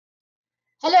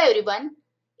Hello everyone.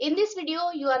 In this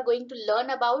video, you are going to learn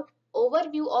about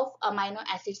overview of amino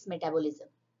acids metabolism.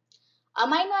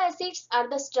 Amino acids are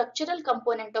the structural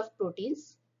component of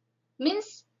proteins.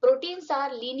 Means proteins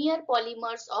are linear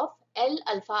polymers of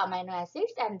L-alpha amino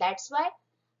acids, and that's why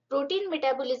protein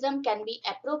metabolism can be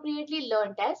appropriately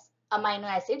learnt as amino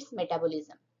acids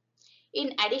metabolism.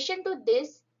 In addition to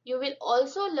this, you will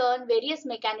also learn various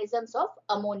mechanisms of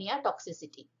ammonia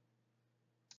toxicity.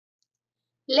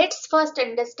 Let's first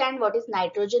understand what is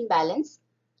nitrogen balance.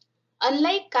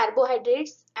 Unlike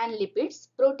carbohydrates and lipids,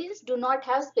 proteins do not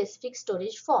have specific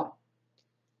storage form.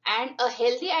 And a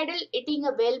healthy adult eating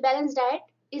a well-balanced diet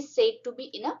is said to be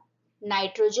in a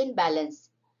nitrogen balance.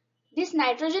 This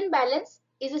nitrogen balance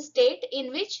is a state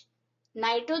in which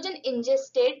nitrogen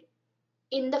ingested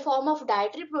in the form of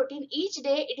dietary protein each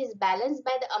day it is balanced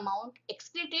by the amount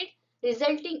excreted,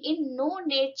 resulting in no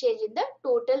net change in the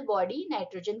total body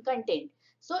nitrogen content.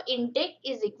 So intake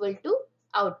is equal to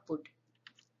output.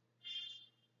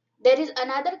 There is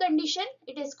another condition,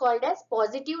 it is called as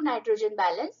positive nitrogen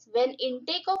balance, when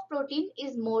intake of protein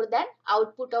is more than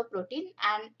output of protein,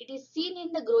 and it is seen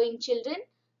in the growing children,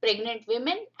 pregnant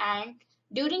women, and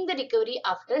during the recovery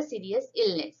after serious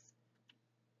illness.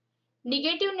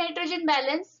 Negative nitrogen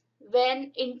balance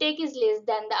when intake is less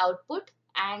than the output,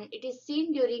 and it is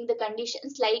seen during the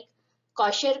conditions like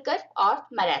Kwashiorkor or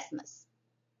marasmus.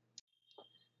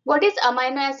 What is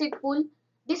amino acid pool?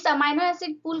 This amino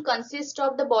acid pool consists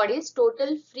of the body's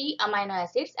total free amino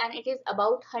acids, and it is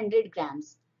about 100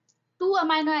 grams. Two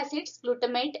amino acids,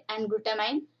 glutamate and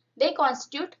glutamine, they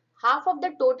constitute half of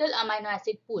the total amino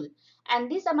acid pool,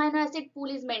 and this amino acid pool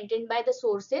is maintained by the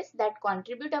sources that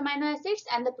contribute amino acids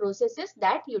and the processes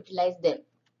that utilize them.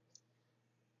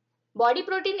 Body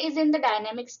protein is in the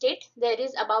dynamic state. There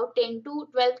is about 10 to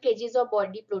 12 kgs of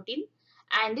body protein,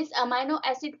 and this amino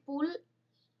acid pool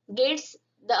gets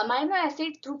the amino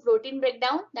acid through protein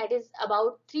breakdown, that is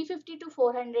about 350 to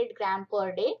 400 gram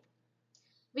per day.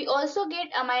 We also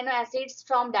get amino acids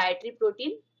from dietary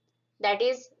protein, that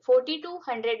is 40 to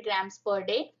 100 grams per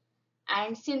day,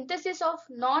 and synthesis of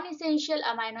non-essential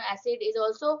amino acid is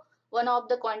also one of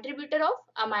the contributor of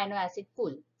amino acid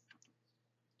pool.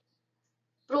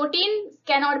 Protein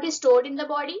cannot be stored in the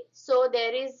body, so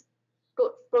there is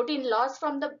protein loss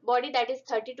from the body, that is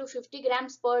 30 to 50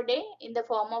 grams per day in the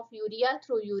form of urea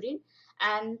through urine,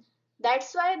 and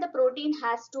that's why the protein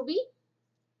has to be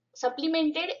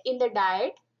supplemented in the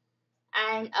diet,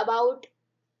 and about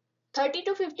 30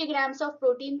 to 50 grams of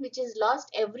protein which is lost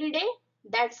every day,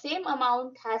 that same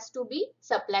amount has to be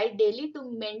supplied daily to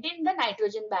maintain the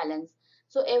nitrogen balance.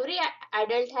 So every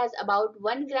adult has about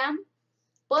 1 gram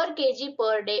per kg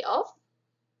per day of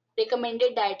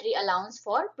recommended dietary allowance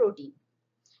for protein.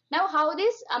 Now, how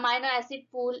this amino acid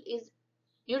pool is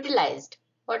utilized?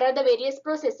 What are the various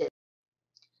processes?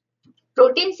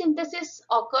 Protein synthesis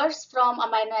occurs from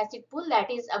amino acid pool,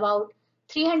 that is about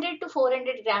 300 to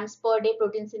 400 grams per day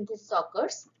protein synthesis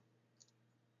occurs.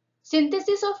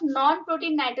 Synthesis of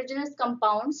non-protein nitrogenous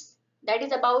compounds, that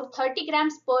is about 30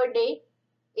 grams per day.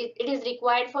 It is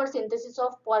required for synthesis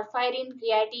of porphyrin,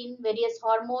 creatine, various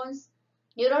hormones,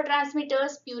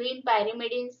 neurotransmitters, purine,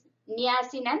 pyrimidines,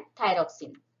 niacin and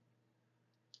thyroxine.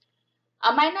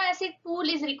 Amino acid pool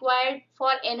is required for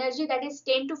energy, that is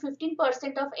 10 to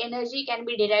 15% of energy can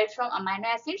be derived from amino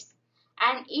acids,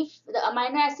 and if the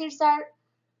amino acids are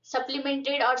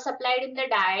supplemented or supplied in the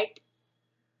diet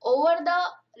over the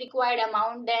required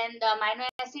amount, then the amino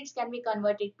acids can be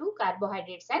converted to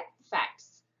carbohydrates and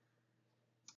fats.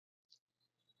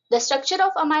 The structure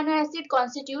of amino acid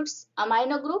constitutes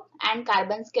amino group and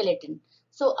carbon skeleton.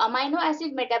 So amino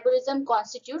acid metabolism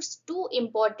constitutes two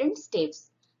important steps.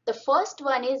 The first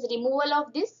one is removal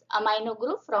of this amino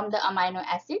group from the amino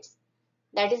acids,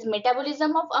 that is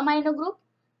metabolism of amino group.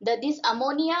 This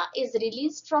ammonia is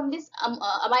released from this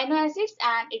amino acids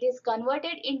and it is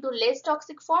converted into less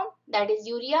toxic form, that is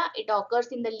urea. It occurs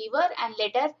in the liver and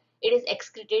later it is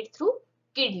excreted through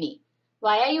kidney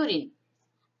via urine.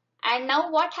 And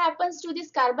now what happens to this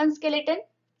carbon skeleton?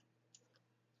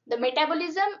 The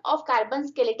metabolism of carbon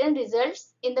skeleton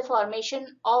results in the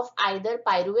formation of either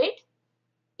pyruvate,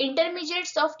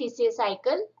 intermediates of TCA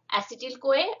cycle,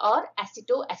 acetyl-CoA or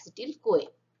acetoacetyl-CoA.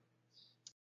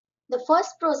 The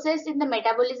first process in the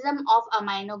metabolism of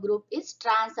amino group is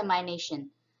transamination.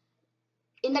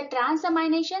 In the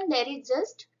transamination, there is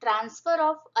just transfer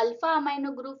of alpha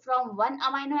amino group from one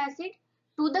amino acid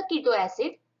to the keto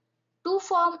acid to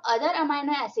form other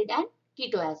amino acid and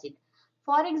keto acid.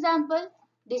 For example,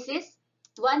 this is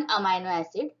one amino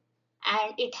acid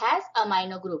and it has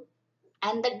amino group,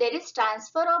 and that there is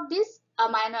transfer of this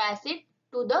amino acid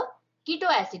to the keto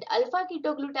acid. Alpha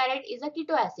ketoglutarate is a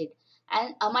keto acid,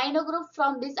 and amino group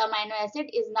from this amino acid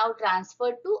is now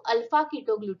transferred to alpha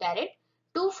ketoglutarate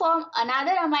to form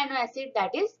another amino acid,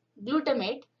 that is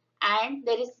glutamate, and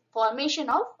there is formation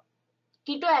of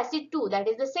keto acid 2, that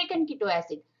is the second keto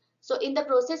acid. So in the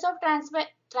process of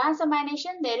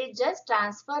transamination, there is just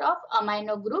transfer of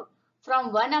amino group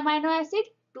from one amino acid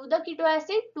to the keto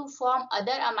acid to form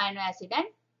other amino acid and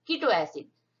keto acid.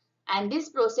 And this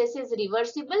process is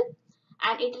reversible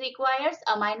and it requires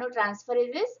amino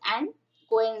transferases and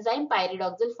coenzyme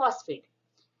pyridoxal phosphate.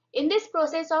 In this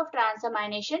process of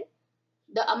transamination,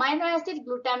 the amino acid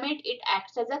glutamate, it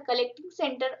acts as a collecting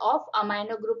center of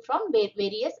amino group from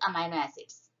various amino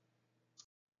acids.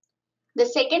 The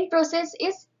second process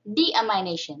is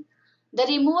deamination. The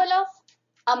removal of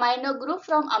amino group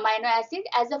from amino acid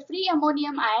as a free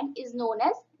ammonium ion is known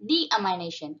as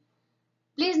deamination.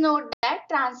 Please note that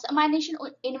transamination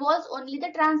involves only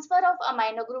the transfer of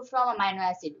amino group from amino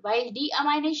acid, while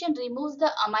deamination removes the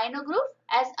amino group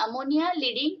as ammonia,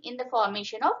 leading in the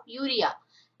formation of urea,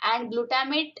 and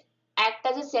glutamate act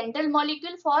as a central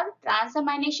molecule for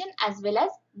transamination as well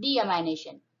as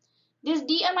deamination. This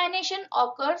deamination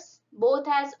occurs both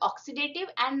as oxidative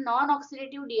and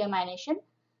non-oxidative deamination.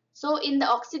 So in the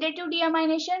oxidative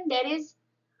deamination, there is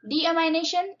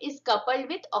deamination is coupled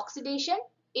with oxidation,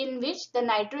 in which the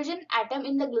nitrogen atom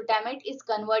in the glutamate is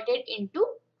converted into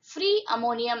free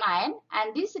ammonium ion,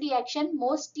 and this reaction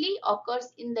mostly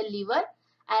occurs in the liver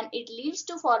and it leads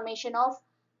to formation of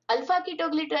alpha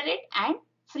ketoglutarate and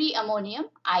free ammonium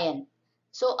ion.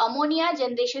 So ammonia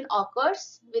generation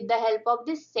occurs with the help of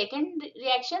this second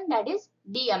reaction, that is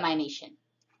deamination.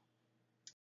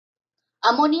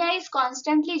 Ammonia is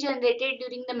constantly generated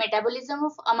during the metabolism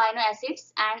of amino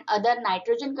acids and other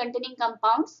nitrogen containing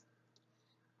compounds,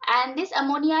 and this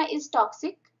ammonia is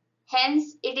toxic.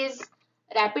 Hence it is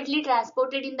rapidly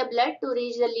transported in the blood to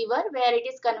reach the liver, where it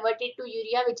is converted to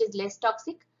urea, which is less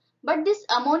toxic. But this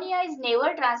ammonia is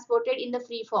never transported in the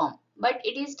free form, but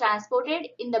it is transported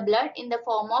in the blood in the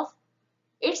form of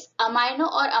its amino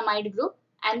or amide group,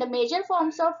 and the major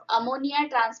forms of ammonia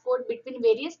transport between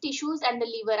various tissues and the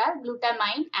liver are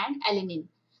glutamine and alanine,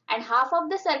 and half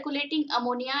of the circulating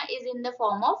ammonia is in the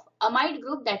form of amide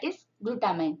group, that is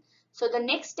glutamine. So the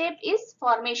next step is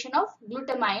formation of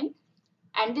glutamine,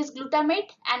 and this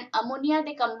glutamate and ammonia,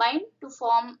 they combine to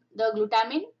form the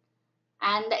glutamine,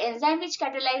 and the enzyme which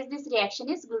catalyzes this reaction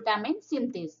is glutamine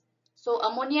synthase. So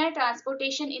ammonia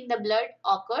transportation in the blood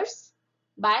occurs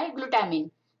by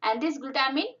glutamine, and this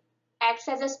glutamine acts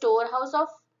as a storehouse of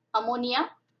ammonia,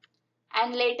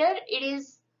 and later it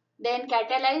is then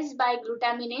catalyzed by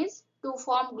glutaminase to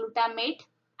form glutamate,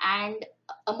 and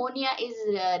ammonia is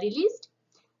released,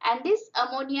 and this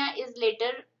ammonia is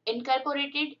later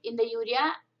incorporated in the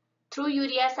urea through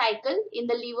urea cycle. In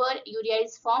the liver, urea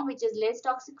is formed, which is less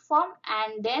toxic form,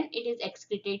 and then it is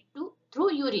excreted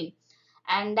through urine.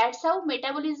 And that's how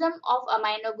metabolism of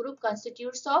amino group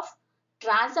constitutes of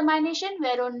transamination,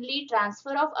 where only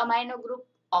transfer of amino group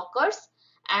occurs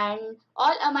and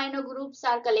all amino groups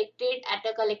are collected at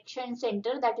a collection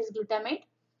center, that is glutamate.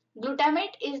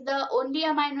 Glutamate is the only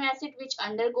amino acid which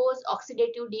undergoes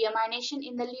oxidative deamination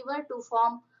in the liver to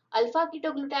form alpha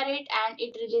ketoglutarate, and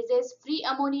it releases free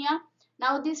ammonia.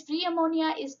 Now this free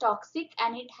ammonia is toxic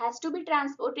and it has to be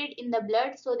transported in the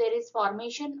blood, so there is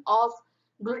formation of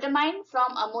glutamine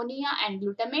from ammonia and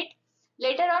glutamate.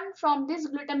 Later on, from this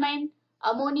glutamine,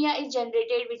 ammonia is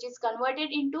generated, which is converted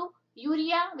into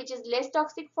urea, which is less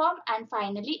toxic form, and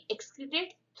finally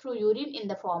excreted through urine in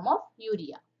the form of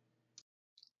urea.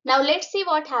 Now let's see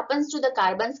what happens to the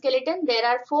carbon skeleton. There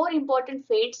are four important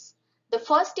fates. The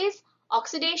first is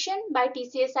oxidation by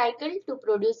TCA cycle to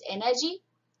produce energy.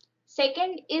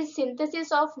 Second is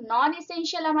synthesis of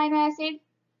non-essential amino acid.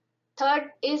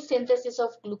 Third is synthesis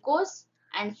of glucose.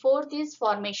 And fourth is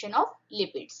formation of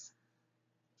lipids.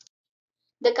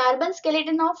 The carbon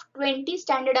skeleton of 20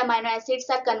 standard amino acids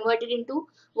are converted into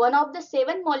one of the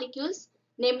 7 molecules,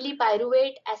 namely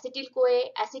pyruvate,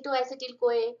 acetyl-CoA,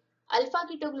 acetoacetyl-CoA,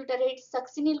 alpha-ketoglutarate,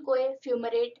 succinyl-CoA,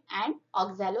 fumarate, and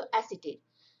oxaloacetate.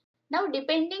 Now,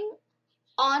 depending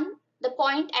on the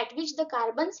point at which the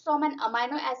carbons from an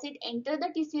amino acid enter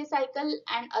the TCA cycle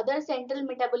and other central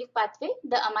metabolic pathway,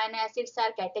 the amino acids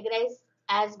are categorized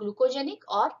as glucogenic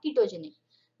or ketogenic.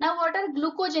 Now, what are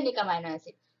glucogenic amino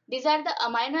acids? These are the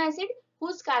amino acid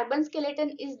whose carbon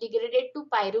skeleton is degraded to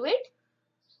pyruvate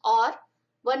or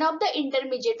one of the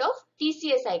intermediate of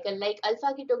TCA cycle like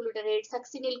alpha ketoglutarate,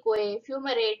 succinyl-CoA,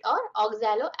 fumarate, or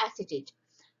oxaloacetate.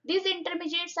 These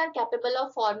intermediates are capable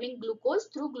of forming glucose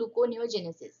through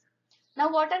gluconeogenesis.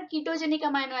 Now, what are ketogenic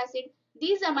amino acids?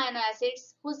 These amino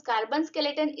acids whose carbon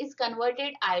skeleton is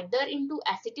converted either into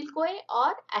acetyl-CoA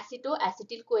or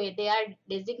acetoacetyl-CoA, they are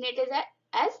designated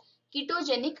as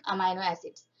ketogenic amino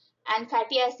acids. And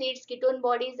fatty acids, ketone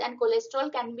bodies and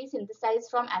cholesterol can be synthesized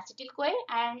from acetyl-CoA,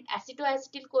 and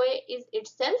acetoacetyl-CoA is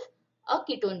itself a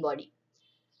ketone body,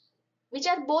 which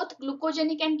are both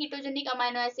glucogenic and ketogenic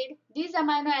amino acid. These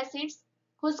amino acids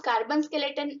whose carbon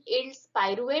skeleton yields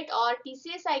pyruvate or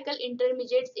TCA cycle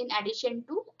intermediates in addition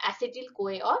to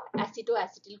acetyl-CoA or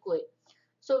acetoacetyl-CoA.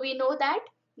 So we know that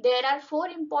there are four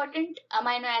important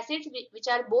amino acids which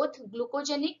are both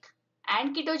glucogenic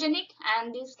and ketogenic,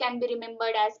 and these can be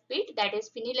remembered as PIT, that is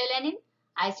phenylalanine,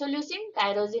 isoleucine,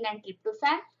 tyrosine and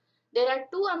tryptophan. There are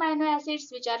two amino acids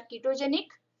which are ketogenic,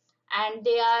 and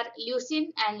they are leucine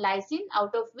and lysine,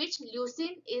 out of which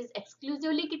leucine is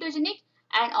exclusively ketogenic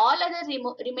and all other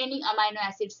remaining amino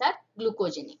acids are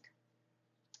glucogenic.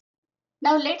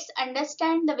 Now let's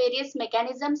understand the various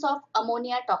mechanisms of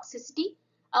ammonia toxicity.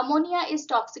 Ammonia is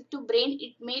toxic to brain.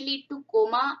 It may lead to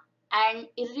coma and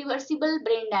irreversible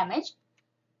brain damage.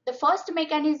 The first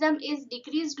mechanism is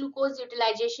decreased glucose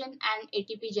utilization and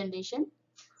ATP generation.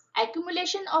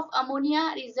 Accumulation of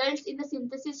ammonia results in the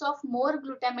synthesis of more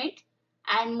glutamate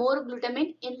and more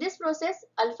glutamine. In this process,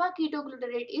 alpha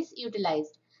ketoglutarate is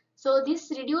utilized. So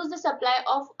this reduces the supply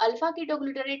of alpha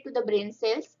ketoglutarate to the brain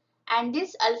cells, and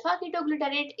this alpha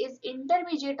ketoglutarate is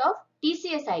intermediate of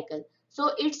TCA cycle.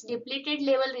 So its depleted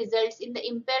level results in the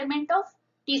impairment of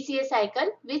TCA cycle,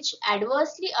 which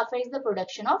adversely affects the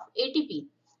production of ATP.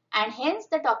 And hence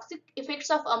the toxic effects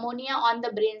of ammonia on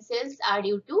the brain cells are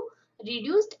due to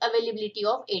reduced availability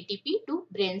of ATP to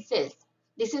brain cells.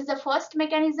 This is the first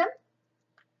mechanism.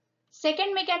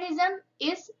 Second mechanism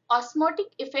is osmotic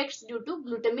effects due to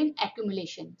glutamine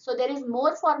accumulation. So there is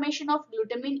more formation of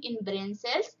glutamine in brain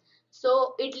cells.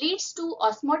 So it leads to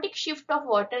osmotic shift of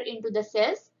water into the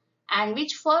cells, and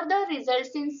which further results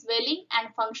in swelling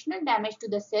and functional damage to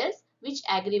the cells, which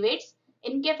aggravates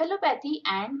encephalopathy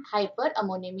and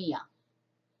hyperammonemia.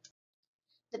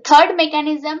 The third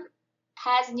mechanism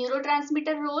has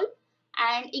neurotransmitter role,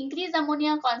 and increased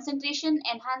ammonia concentration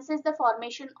enhances the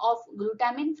formation of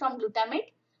glutamine from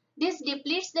glutamate. This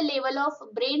depletes the level of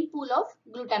brain pool of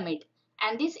glutamate,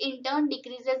 and this in turn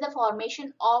decreases the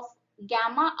formation of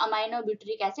gamma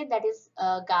aminobutyric acid, that is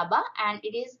GABA, and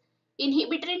it is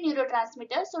inhibitory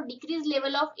neurotransmitter. So decreased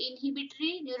level of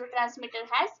inhibitory neurotransmitter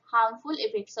has harmful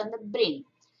effects on the brain.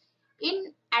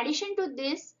 In addition to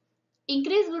this,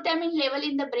 increased glutamine level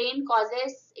in the brain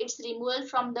causes its removal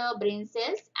from the brain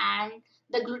cells, and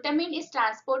the glutamine is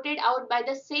transported out by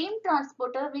the same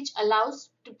transporter which allows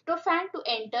tryptophan to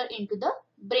enter into the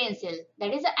brain cell,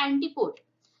 that is the antipode.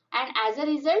 And as a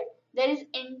result, there is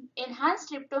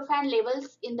enhanced tryptophan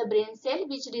levels in the brain cell,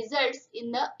 which results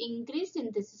in the increased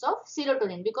synthesis of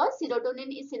serotonin, because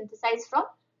serotonin is synthesized from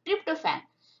tryptophan,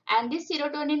 and this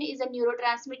serotonin is a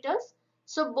neurotransmitter.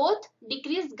 So both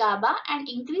decreased GABA and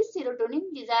increased serotonin,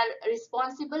 these are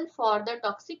responsible for the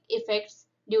toxic effects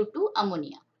due to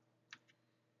ammonia.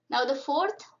 Now the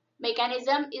fourth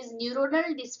mechanism is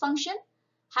neuronal dysfunction.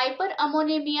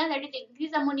 Hyperammonemia, that is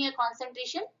increased ammonia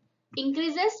concentration,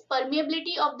 increases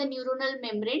permeability of the neuronal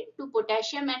membrane to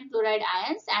potassium and chloride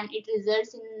ions, and it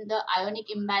results in the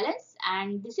ionic imbalance,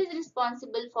 and this is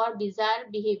responsible for bizarre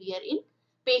behavior in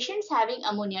patients having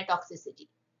ammonia toxicity.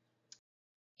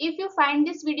 If you find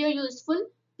this video useful,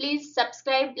 please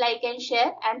subscribe, like and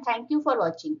share, and thank you for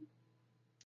watching.